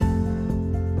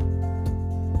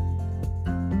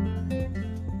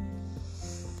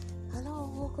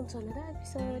welcome to another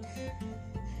episode.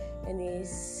 In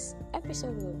this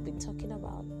episode, we'll be talking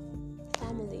about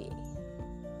family.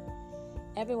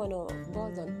 Everyone of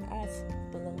us on earth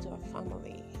belongs to a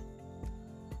family,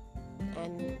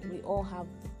 and we all have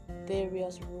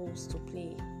various roles to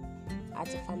play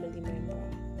as a family member.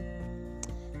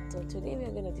 So today we're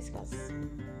going to discuss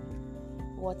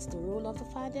what's the role of the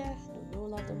father, the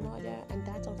role of the mother, and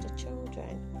that of the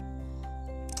children.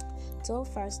 So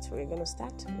first, we're going to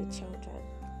start with children.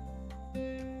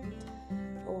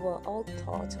 We were all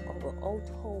taught, or we're all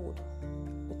told,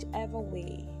 whichever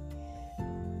way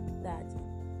that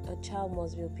a child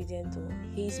must be obedient to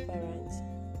his parents,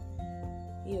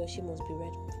 he or she must be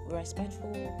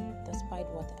respectful despite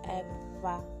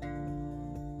whatever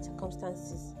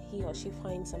circumstances he or she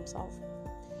finds himself.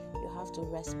 You have to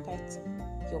respect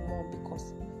your mom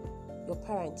because your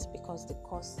parents, because they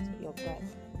caused your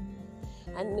birth.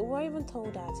 And we're even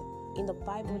told that in the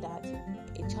Bible that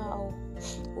a child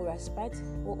who respects,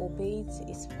 who obeys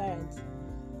his parents,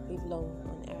 live long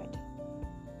on earth.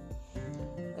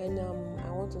 And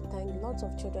I want to thank lots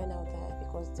of children out there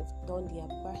because they've done their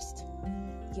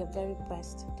very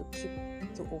best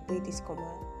to obey this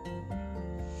command.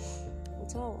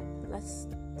 So let's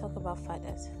talk about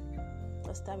fathers.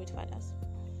 Let's start with fathers.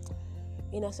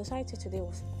 In our society today,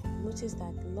 we've noticed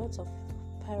that lots of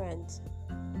parents,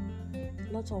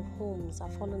 lots of homes are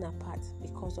falling apart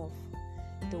because of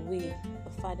the way the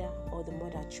father or the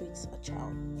mother treats a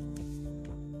child.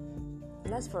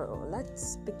 Let's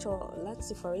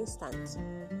see for instance,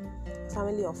 a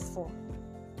family of 4.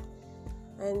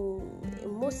 And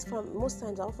most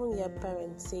times I often hear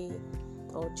parents say,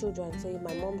 or children say,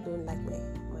 my mom don't like me.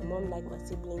 My mom like my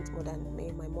siblings more than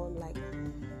me. My mom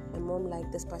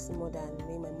like this person more than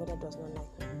me. My mother does not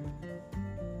like me.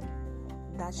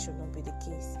 That should not be the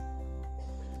case.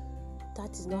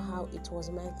 That is not how it was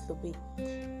meant to be.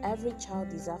 Every child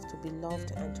deserves to be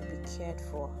loved and to be cared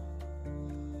for.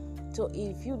 So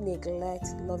if you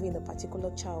neglect loving a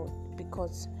particular child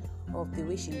because of the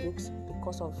way she looks,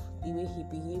 because of the way he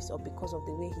behaves, or because of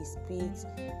the way he speaks,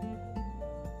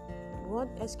 what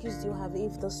excuse do you have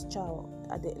if this child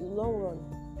at the long run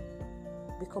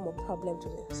become a problem to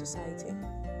the society?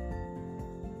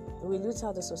 We will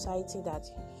tell the society that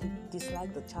you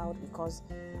dislike the child because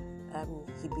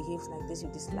he behaves like this, you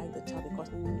dislike the child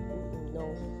because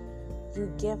no,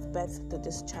 you gave birth to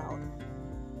this child.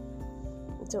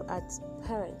 So as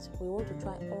parents, we want to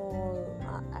try all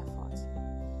our efforts.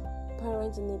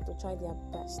 Parents need to try their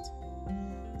best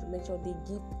to make sure they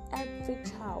give every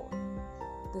child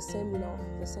the same love,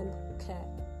 the same care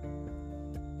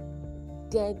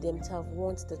they themselves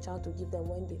want the child to give them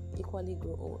when they equally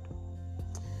grow old.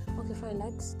 Okay, fine,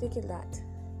 let's take it that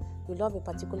you love a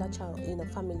particular child in a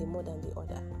family more than the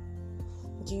other.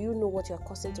 Do you know what you're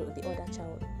causing to the other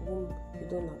child whom you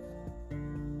don't love?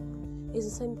 It's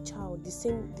the same child, the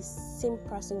same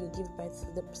person you give birth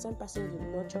to, the same person you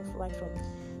nurture right from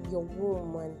your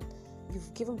womb, and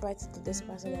you've given birth to this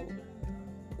person, and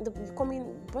the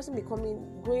person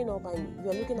growing up, and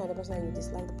you're looking at the person and you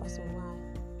dislike the person.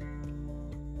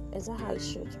 Why? Is that how it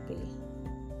should be?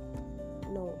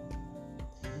 No.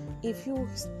 If you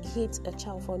hate a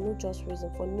child for no just reason,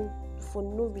 for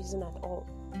no reason at all,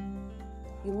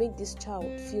 you make this child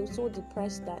feel so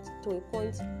depressed that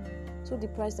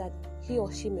he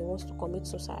or she may want to commit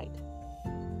suicide.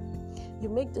 You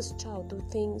make this child do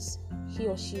things he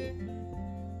or she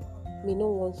may not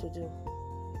want to do.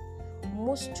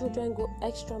 Most children go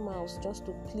extra miles just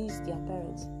to please their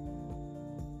parents.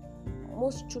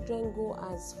 Most children go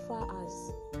as far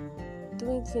as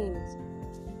doing things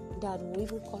that will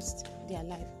even cost their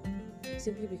life,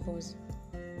 simply because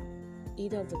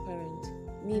neither of the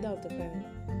parent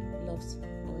loves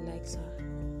or likes her.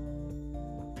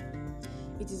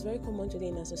 It is very common today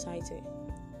in our society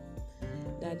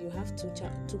that you have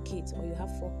two kids, or you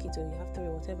have 4 kids, or you have 3,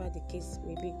 whatever the case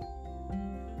may be,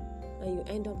 and you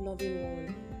end up loving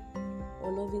 1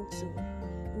 or loving 2,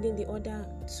 and then the other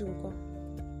 2,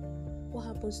 what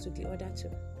happens to the other 2?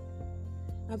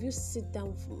 Have you sit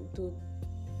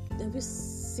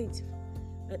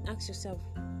and ask yourself,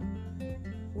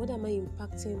 what am I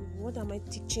impacting? What am I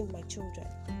teaching my children?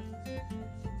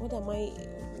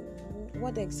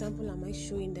 What example am I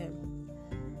showing them?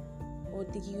 Or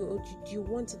do you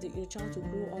want your child to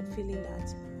grow up feeling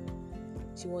that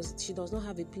she does not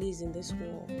have a place in this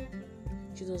world,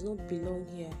 she does not belong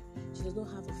here, she does not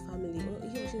have a family, or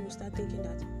he or she will start thinking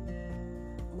that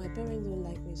my parents don't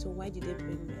like me, so why did they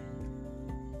bring me?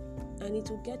 And it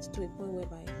will get to a point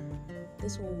whereby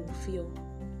this one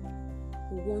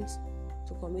will want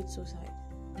to commit suicide,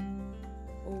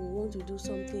 or will want to do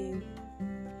something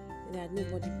that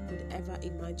nobody could ever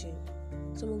imagine.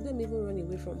 Some of them even run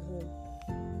away from home.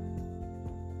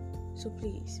 So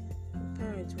please,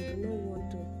 parents, we do not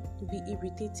want to be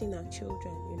irritating our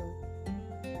children,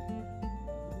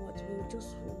 But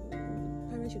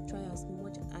parents should try as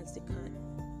much as they can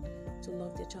to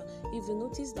love their child. If you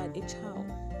notice that a child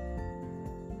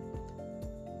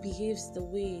behaves the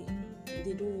way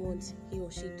they don't want he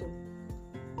or she to,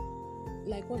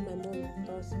 like what my mom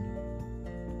does,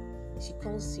 she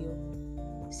calls you,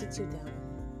 sits you down,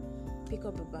 pick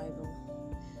up a Bible,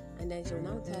 and then she'll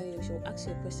now tell you, she'll ask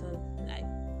you a question like,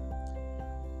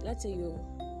 let's say you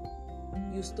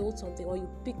stole something, or you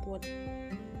pick what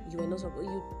you were not supposed,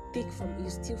 you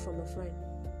steal from a friend,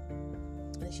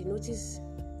 and she notices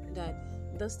that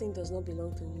this thing does not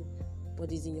belong to you,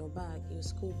 but it's in your bag, your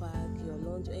school bag, your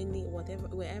lunch,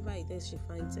 wherever it is she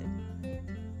finds it.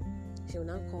 She will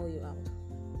now call you out,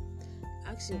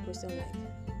 ask you a question like,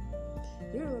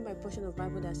 do you remember a portion of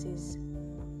Bible that says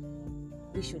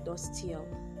we should not steal?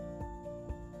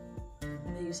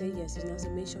 And you say yes. You now say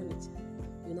mention it.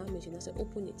 You now mention it. I say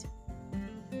open it.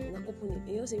 You now open it.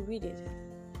 And you say read it.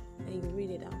 And you read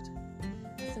it out.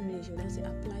 After reading, you now say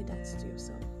apply that to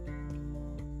yourself.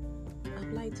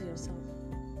 Apply it to yourself.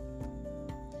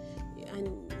 And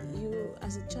you,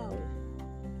 as a child,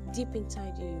 deep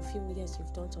inside you, you feel yes,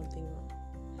 you've done something wrong.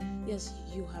 Yes,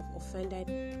 you have offended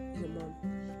your mom,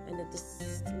 and that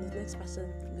the next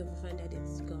person you've offended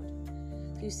is God.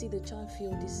 So you see the child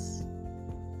feel this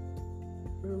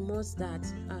remorse that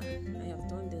I have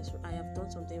done this, I have done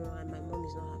something wrong, and my mom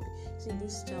is not happy. See,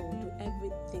 this child will do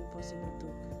everything possible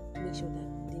to make sure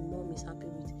that the mom is happy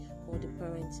with, or the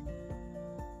parents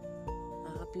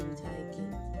are happy with her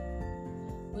again.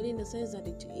 But in the sense that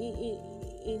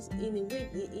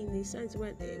in a sense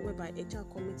whereby a child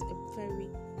commits a very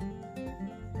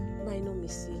minor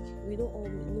mistake. We don't all,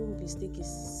 no mistake is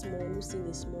small, no sin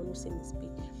is small, no sin is big.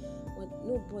 But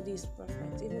nobody is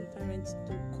perfect. Even parents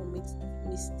do commit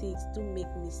mistakes, do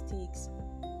make mistakes.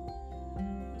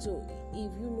 So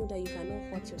if you know that you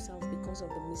cannot hurt yourself because of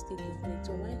the mistake you've made,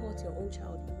 so why hurt your own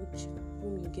child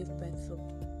whom you gave birth to?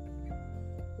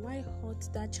 Why hurt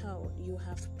that child you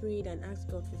have prayed and asked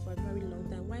God for a very long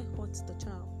time? Why hurt the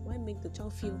child? Why make the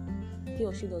child feel he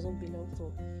or she doesn't belong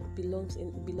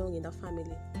in the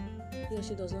family? He or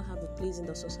she does not have a place in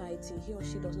the society. He or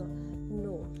she does not.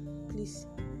 No, please,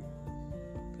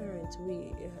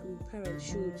 parents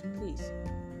should please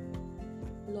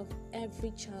love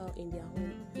every child in their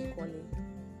home equally.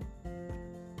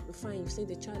 Fine, you say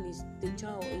the child is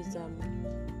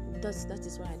that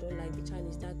is why I don't like the child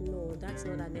is that. No, that's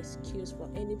not an excuse for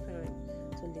any parent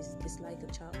to dislike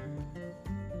a child.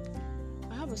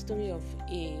 I have a story of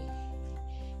a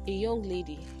young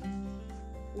lady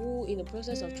who, in the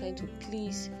process of trying to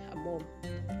please her mom,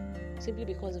 simply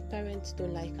because the parents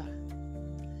don't like her,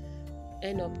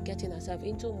 end up getting herself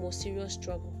into a more serious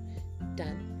struggle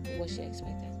than what she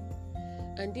expected.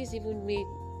 And this even made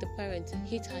the parents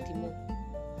hate her the more.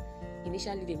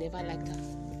 Initially, they never liked her.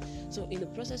 So in the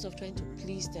process of trying to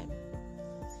please them,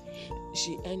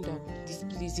 she ended up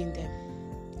displeasing them,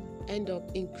 end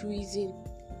up increasing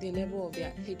the level of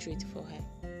their hatred for her.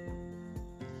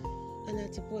 And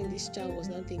at a point, this child was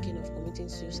now thinking of committing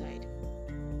suicide.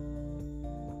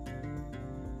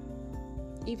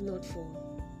 If not for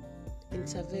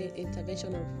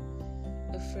intervention of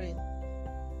a friend,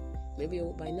 maybe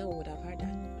by now we would have heard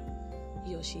that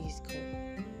he or she is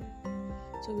gone.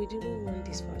 So we do not want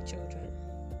this for our children.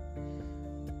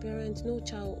 Parents,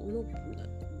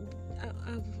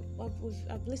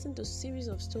 I've listened to a series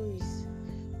of stories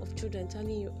of children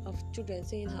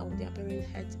saying how their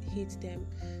parents hate them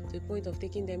to the point of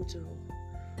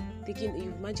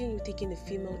imagine you taking a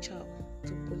female child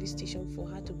to police station for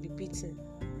her to be beaten.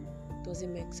 Does it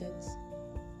make sense?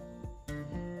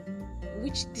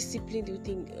 Which discipline do you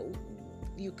think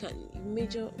you can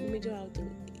measure out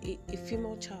a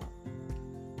female child?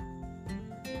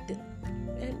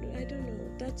 And I don't know,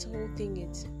 that whole thing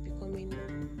is becoming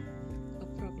a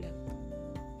problem.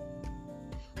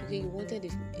 Okay, you wanted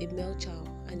a male child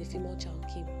and a female child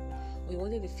came, or you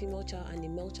wanted a female child and a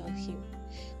male child came,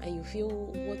 and you feel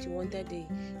what you wanted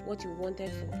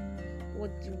for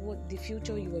what the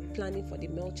future you were planning for the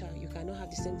male child, you cannot have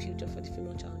the same future for the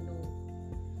female child. No.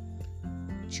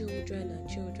 Children are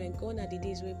children. Gone are the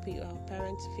days where our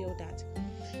parents feel that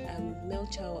male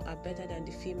child are better than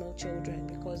the female children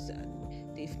because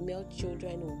the male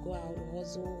children will go out,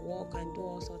 hustle, work, and do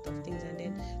all sorts of things, and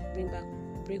then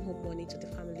bring home money to the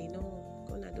family. No,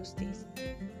 gone are those days.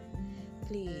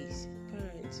 Please,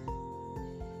 parents.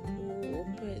 A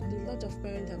lot of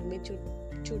parents have made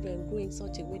children grow in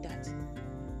such a way that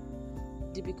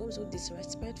they become so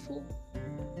disrespectful.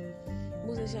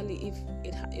 Most especially if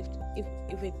it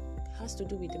has to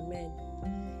do with the men,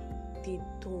 they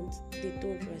don't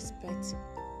respect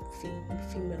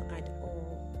female at all.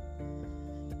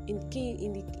 In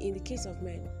the case of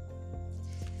men,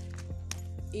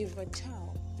 if a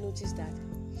child notices that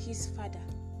his father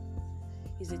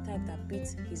is the type that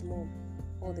beats his mom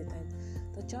all the time,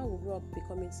 the child will grow up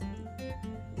becoming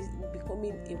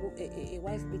a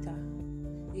wife beater,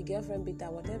 a girlfriend beater,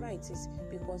 whatever it is,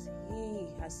 because he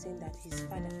has seen that his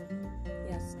father,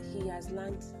 he has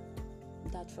learned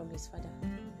that from his father.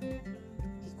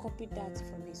 He copied that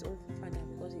from his own father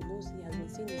because he knows he has been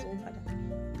seeing his own father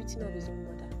beating up his own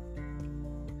mother.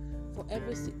 For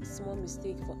every small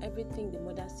mistake, for everything the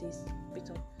mother says, beat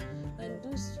up. And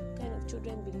those kind of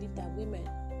children believe that women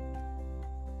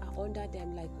are under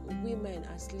them, like women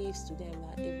are slaves to them,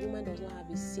 that a woman does not have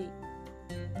a say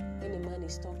when a man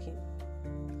is talking.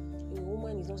 A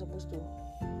woman is not supposed to,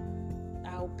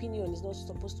 our opinion is not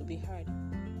supposed to be heard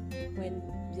when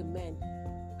the men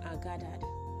are gathered.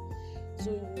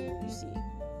 So you see,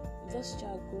 this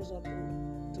child grows up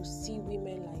to see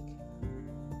women like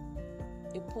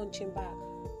a punching bag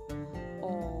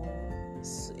or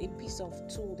a piece of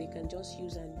tool they can just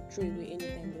use and throw away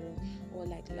anytime they want, or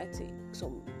like, let's say,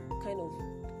 some kind of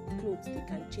clothes they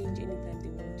can change anytime they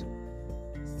want to,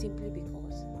 simply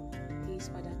because his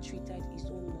father treated his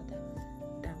own mother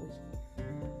that way.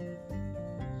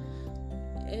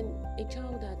 And a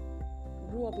child that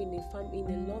grew up in a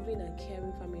loving and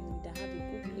caring family that have a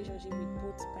good relationship with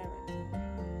both parents,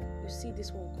 you see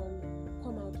this one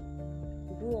come out,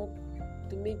 grow up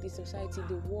to make the society,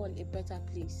 the world, a better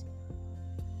place.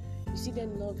 You see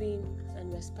them loving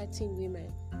and respecting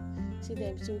women. See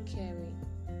them so caring.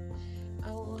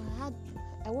 I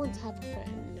want to have a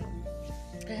friend.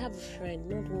 I have a friend,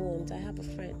 not once. I have a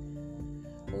friend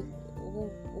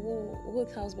who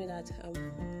tells me that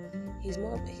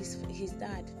his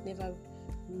dad never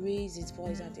raised his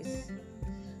voice at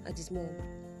his mom.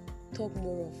 Talk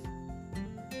more of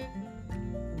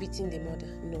beating the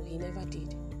mother. No, he never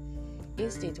did.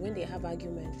 Instead, when they have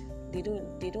argument, they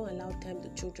don't allow time the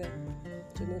children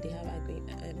to know they have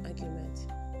argument.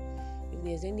 If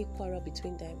there's any quarrel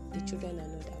between them, the children are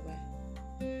not aware.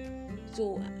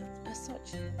 So, as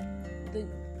such, the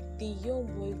young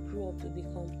boy grew up to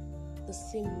become the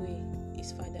same way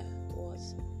his father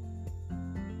was.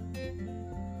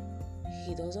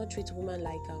 He does not treat women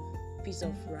like a piece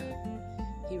of rag.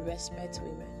 He respects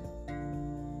women.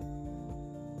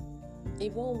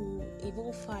 If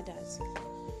all fathers,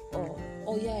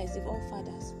 if all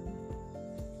fathers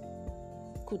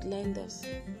could learn this,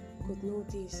 could know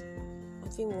this, I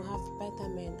think we'll have better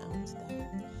men out there.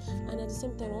 And at the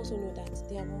same time, also know that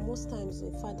there are most times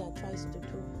the father tries to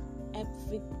do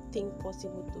everything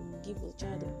possible to give the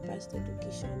child the best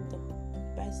education, the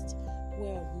best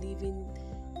way of living,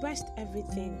 best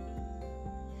everything.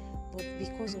 But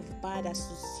because of bad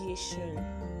association,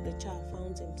 the child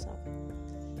found himself,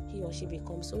 he or she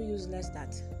becomes so useless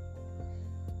that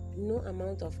no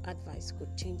amount of advice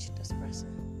could change this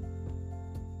person.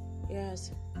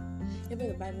 Yes, even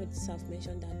the Bible itself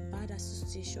mentioned that bad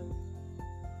association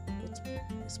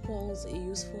spoils a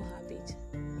useful habit.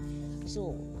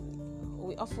 So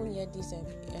we often hear these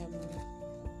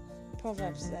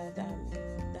proverbs that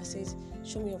says,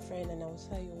 "Show me your friend, and I will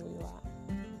tell you who you are."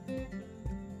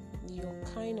 Your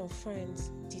kind of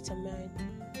friends determine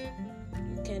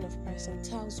the kind of person,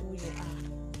 tells who you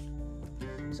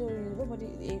are. So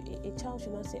a child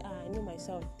should not say, "I know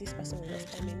myself, this person will not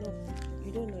tell me." No,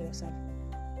 you don't know yourself.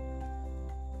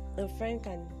 A friend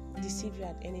can deceive you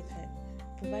at any time.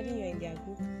 Providing you're in their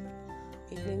group,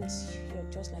 it means you're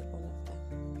just like one of them.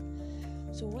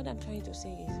 So what I'm trying to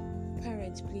say is,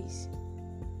 parents, please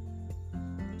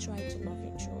try to love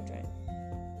your children.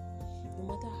 No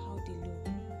matter how they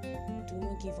look, do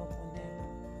not give up on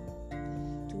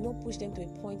them. Do not push them to a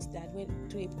point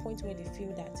where they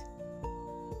feel that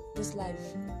this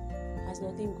life has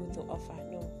nothing good to offer.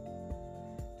 No.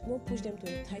 Do not push them to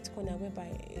a tight corner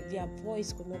whereby their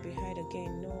voice could not be heard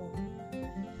again. No.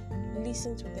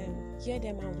 Listen to them. Hear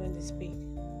them out when they speak.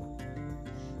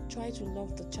 Try to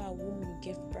love the child whom you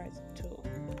gave birth to.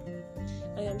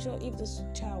 And I'm sure if this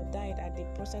child died at the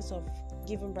process of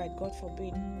giving birth, God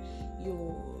forbid, you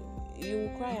will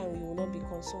cry and you will not be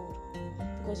consoled,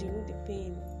 because you know the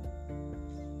pain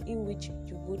in which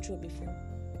you go through before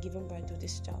giving birth to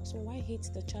this child. So why hate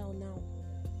the child now?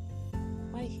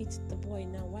 Why hate the boy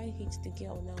now? Why hate the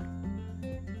girl now?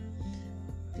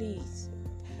 Please,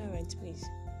 parents, please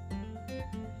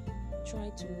try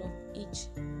to love each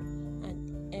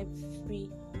and every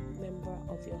member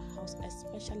of your house,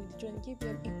 especially the children, give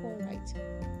them equal right.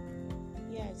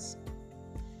 Yes.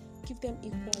 Give them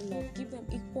equal love. Give them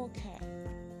equal care.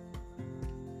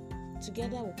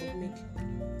 Together we could make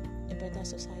a better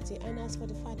society. And as for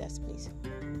the fathers, please,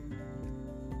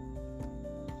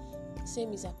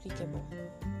 same is applicable.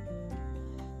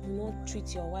 Do not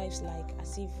treat your wives like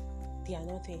as if they are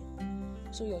nothing.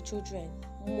 So your children,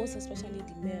 most especially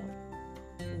the male,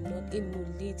 will not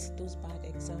emulate those bad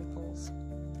examples.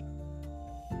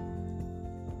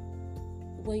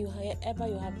 Whenever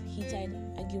you have heated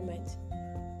argument,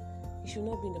 you should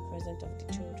not be in the presence of the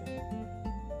children.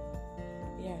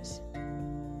 Yes.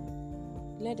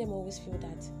 Let them always feel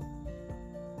that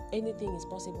anything is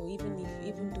possible,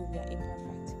 even though we are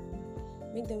imperfect.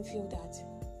 Make them feel that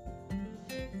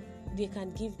they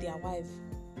can give their wife,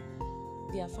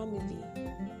 their family,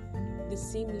 the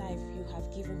same life you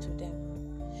have given to them.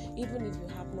 Even if you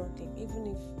have nothing, even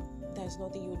if there's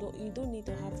nothing, you don't need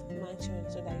to have mansion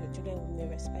so that your children may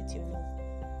respect you. No,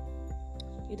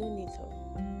 you don't need to.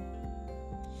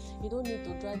 You don't need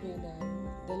to drive in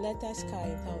the latest car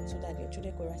in town so that your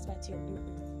children will respect you.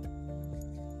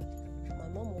 My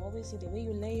mom will always say, the way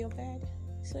you lay your bed,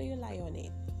 so you lie on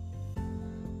it.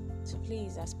 So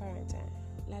please, as parents, I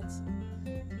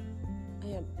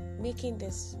am making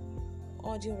this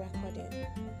audio recording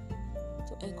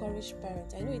to encourage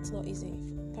parents. I know it's not easy.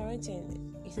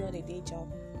 Parenting is not a day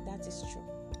job. That is true.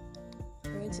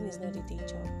 Parenting is not a day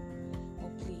job.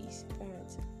 But please,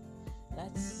 parents,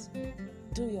 let's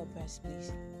do your best,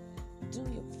 please. Do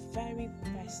your very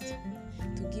best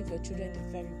to give your children the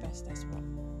very best as well.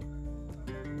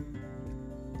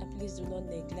 And please do not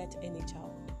neglect any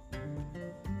child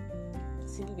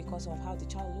simply because of how the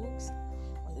child looks,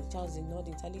 or the child is not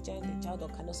intelligent, the child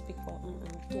that cannot speak for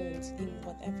don't. In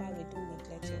whatever way, don't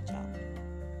neglect your child.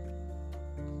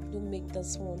 Don't make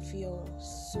this one feel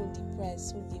so depressed,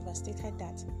 so devastated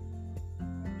that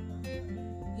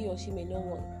he or she may not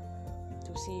want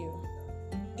to see you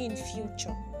in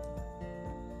future,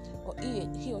 or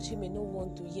he or she may not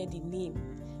want to hear the name.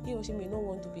 He or she may not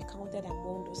want to be counted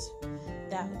among those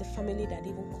the family that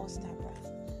even caused that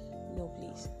birth. No,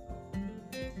 please.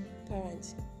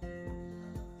 Parents,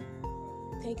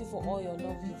 thank you for all your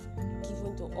love you've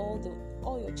given to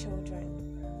all your children.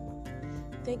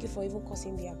 Thank you for even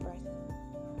causing their birth,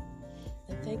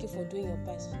 and thank you for doing your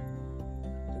best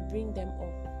to bring them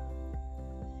up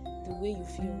the way you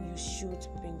feel you should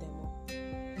bring them up.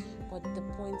 But the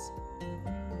point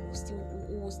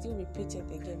we will still repeat it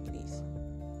again, please.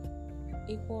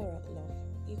 Equal love,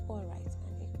 equal rights,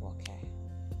 and equal care.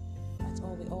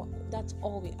 That's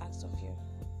all we ask of you,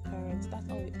 parents. That's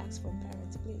all we ask from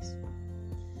parents, please.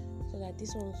 So that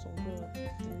this one will grow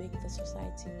to make the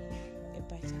society a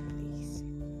better place.